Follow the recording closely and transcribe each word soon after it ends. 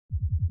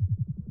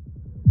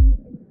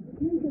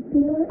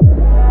Hello,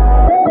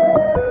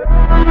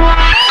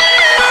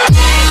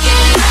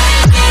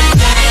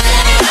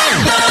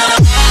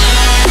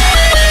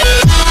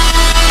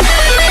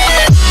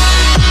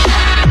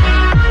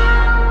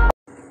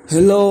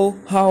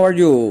 how are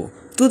you?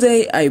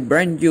 Today I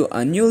bring you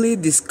a newly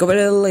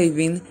discovered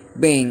living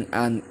being,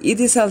 and it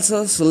is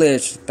also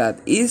alleged that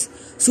it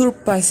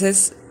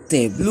surpasses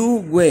the blue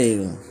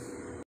whale.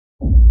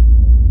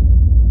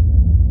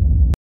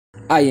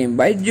 I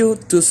invite you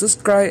to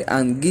subscribe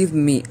and give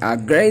me a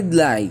great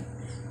like.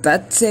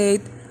 That said,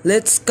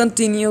 let's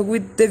continue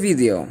with the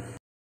video.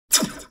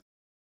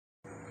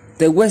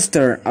 The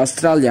Western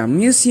Australia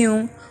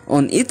Museum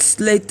on its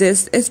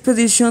latest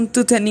expedition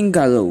to the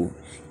Ningaloo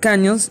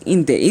canyons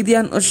in the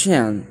Indian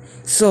Ocean,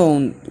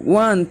 some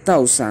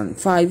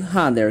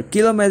 1,500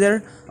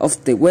 kilometers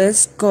off the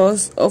west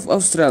coast of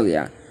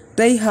Australia.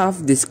 They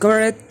have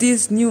discovered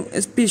this new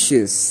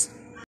species.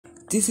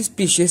 This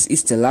species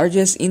is the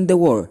largest in the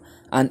world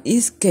and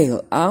is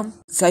called a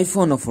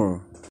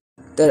Siphonophore.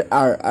 There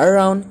are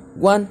around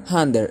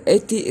 180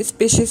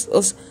 species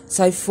of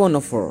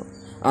Siphonophore,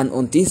 and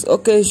on this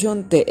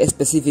occasion the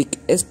specific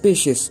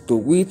species to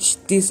which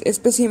this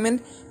specimen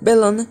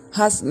belongs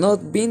has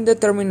not been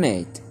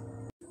determined.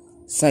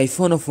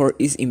 Siphonophore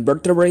is an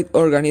invertebrate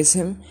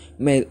organism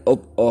made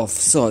up of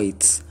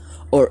zooids,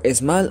 or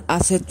small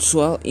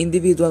asexual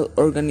individual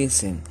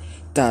organisms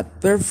that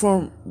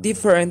perform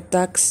different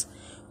tasks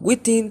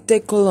within the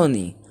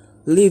colony,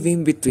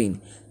 living between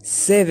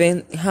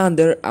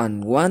 700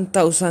 and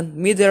 1,000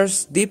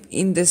 meters deep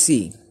in the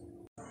sea.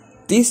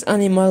 This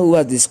animal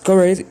was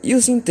discovered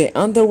using the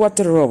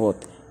underwater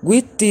robot.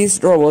 With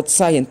this robot,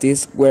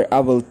 scientists were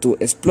able to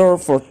explore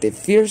for the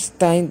first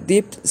time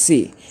deep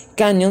sea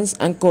canyons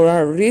and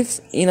coral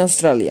reefs in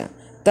Australia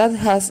that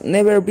has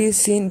never been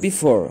seen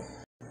before.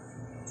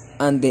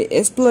 And the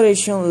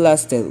exploration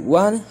lasted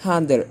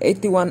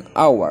 181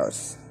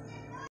 hours.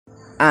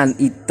 And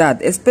in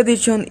that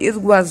expedition it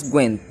was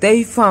when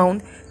they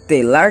found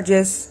the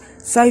largest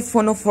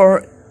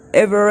Siphonophore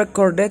ever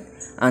recorded,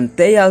 and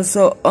they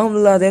also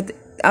uploaded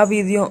a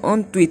video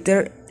on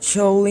Twitter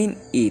showing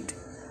it.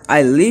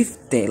 I'll leave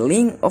the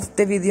link of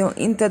the video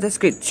in the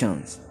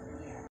description.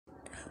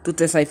 To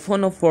the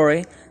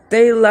Siphonophore,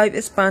 their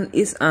lifespan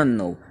is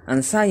unknown,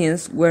 and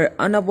science were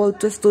unable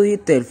to study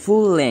their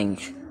full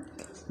length,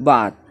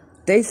 but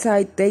they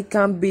say they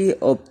can be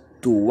up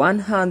to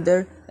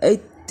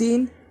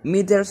 118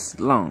 meters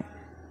long.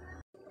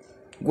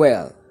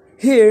 Well,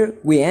 here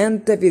we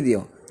end the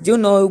video. You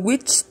know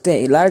which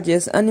the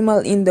largest animal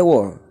in the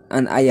world,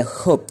 and I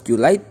hope you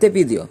like the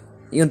video.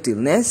 Until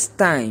next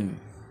time.